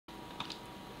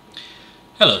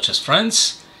Hello chess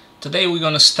friends, today we're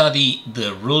going to study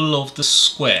the rule of the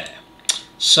square.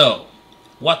 So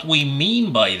what we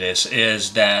mean by this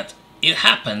is that it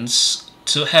happens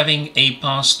to having a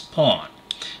passed pawn.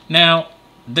 Now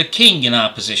the king in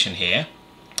our position here,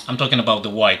 I'm talking about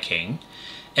the white king,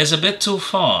 is a bit too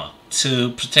far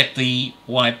to protect the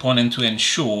white pawn and to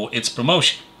ensure its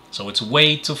promotion. So it's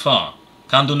way too far,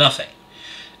 can't do nothing.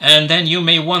 And then you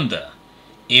may wonder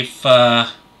if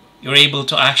you're able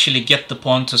to actually get the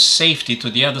pawn to safety to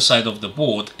the other side of the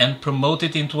board and promote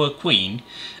it into a queen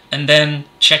and then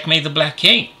checkmate the black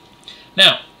king.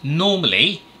 Now,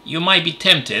 normally you might be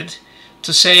tempted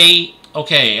to say,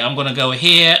 okay, I'm going to go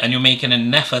here, and you're making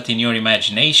an effort in your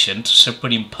imagination to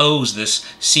superimpose this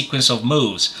sequence of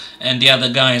moves. And the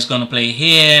other guy is going to play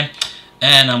here,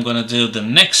 and I'm going to do the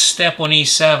next step on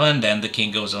e7, then the king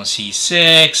goes on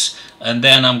c6, and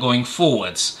then I'm going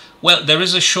forwards. Well, there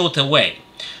is a shorter way.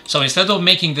 So instead of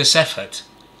making this effort,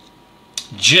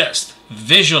 just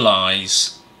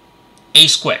visualize a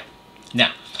square.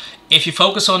 Now, if you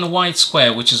focus on the white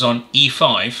square, which is on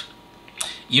e5,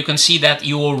 you can see that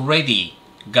you already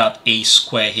got a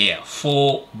square here,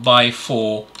 4 by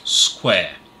 4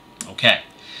 square. Okay,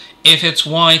 if it's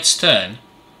white's turn,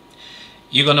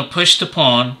 you're going to push the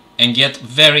pawn and get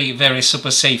very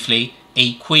super safely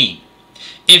a queen.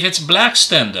 If it's black's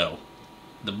turn though,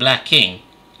 the black king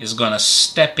is going to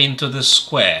step into the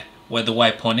square where the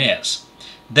white pawn is.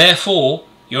 Therefore,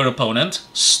 your opponent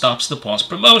stops the pawn's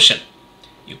promotion.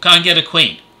 You can't get a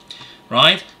queen,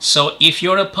 right? So if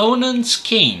your opponent's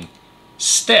king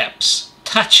steps,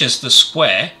 touches the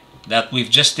square that we've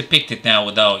just depicted now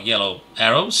with our yellow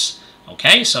arrows,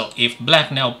 okay, so if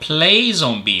black now plays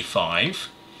on b5,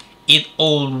 it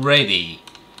already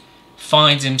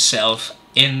finds himself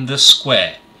in the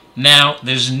square. Now,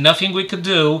 there's nothing we could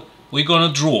do. We're going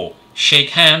to draw,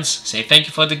 shake hands, say thank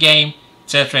you for the game,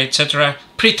 etc, etc.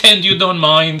 Pretend you don't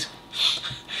mind,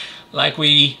 like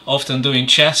we often do in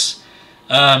chess.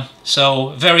 So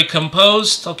very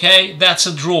composed, okay, that's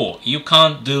a draw. You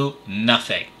can't do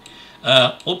nothing.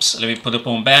 Oops, let me put the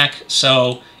pawn back.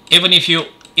 So even if you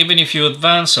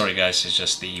advance, sorry guys, it's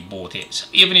just the board here. So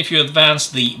even if you advance,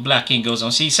 the black king goes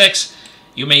on c6,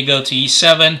 you may go to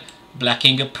e7, black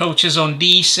king approaches on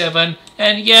d7,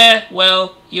 and yeah,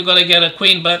 well, you're gonna get a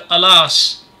queen, but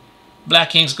alas, black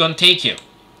king's gonna take you.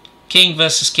 King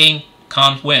versus king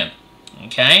can't win.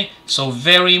 Okay, so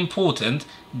very important,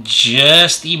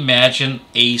 just imagine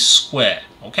a square.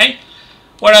 Okay,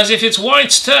 whereas if it's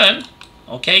white's turn,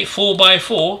 okay, 4 by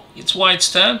 4, it's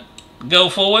white's turn, go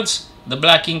forwards, the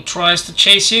black king tries to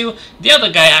chase you, the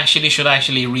other guy should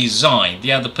actually resign,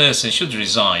 the other person should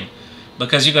resign,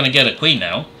 because you're gonna get a queen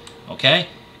now. Okay,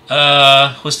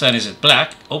 whose turn is it?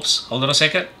 Black. Oops, hold on a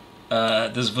second.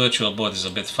 This virtual board is a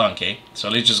bit funky, so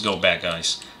let's just go back,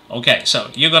 guys. Okay, so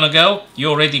you're gonna go. You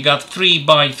already got 3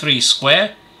 by 3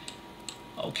 square.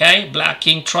 Okay, black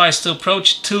king tries to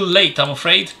approach. Too late, I'm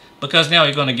afraid, because now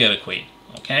you're gonna get a queen.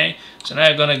 Okay, so now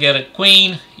you're gonna get a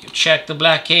queen. You check the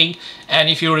black king, and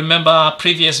if you remember our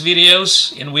previous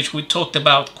videos in which we talked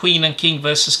about queen and king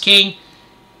versus king,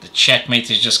 the checkmate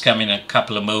is just coming in a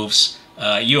couple of moves.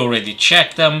 You already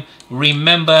checked them.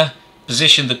 Remember,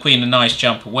 position the queen a nice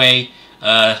jump away.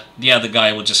 The other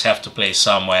guy will just have to play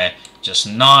somewhere just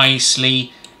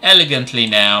nicely, elegantly.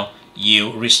 Now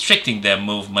you restricting their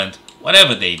movement,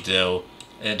 whatever they do.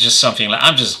 Just something like,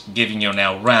 I'm just giving you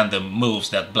now random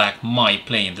moves that black might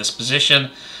play in this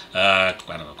position. I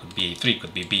don't know, could be a3,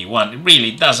 could be b1. It really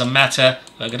doesn't matter.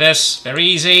 Look at this, very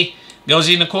easy. Goes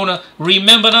in the corner.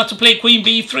 Remember not to play queen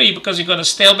b3 because you're going to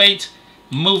stalemate.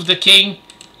 Move the king,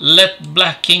 let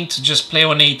black king to just play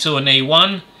on a2 and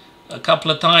a1 a couple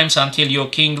of times until your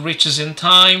king reaches in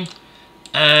time.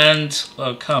 And,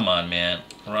 oh, come on, man.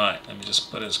 Right, let me just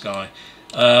put this guy.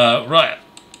 Right,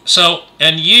 so,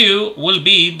 and you will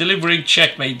be delivering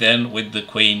checkmate then with the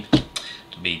queen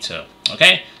to b2.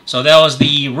 Okay, so that was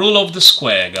the rule of the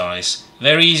square, guys.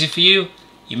 Very easy for you.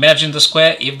 Imagine the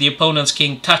square. If the opponent's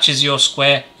king touches your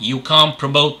square, you can't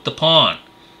promote the pawn.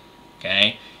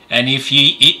 Okay. And if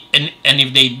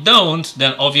if they don't,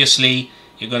 then obviously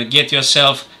you're going to get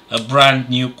yourself a brand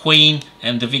new queen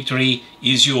and the victory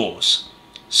is yours.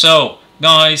 So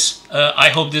guys, I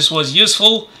hope this was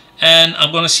useful, and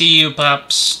I'm going to see you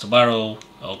perhaps tomorrow.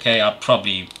 Okay, I'll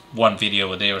probably one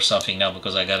video a day or something now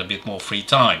because I got a bit more free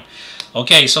time.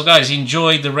 Okay, so guys,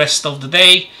 enjoy the rest of the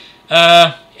day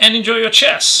and enjoy your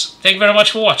chess. Thank you very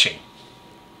much for watching.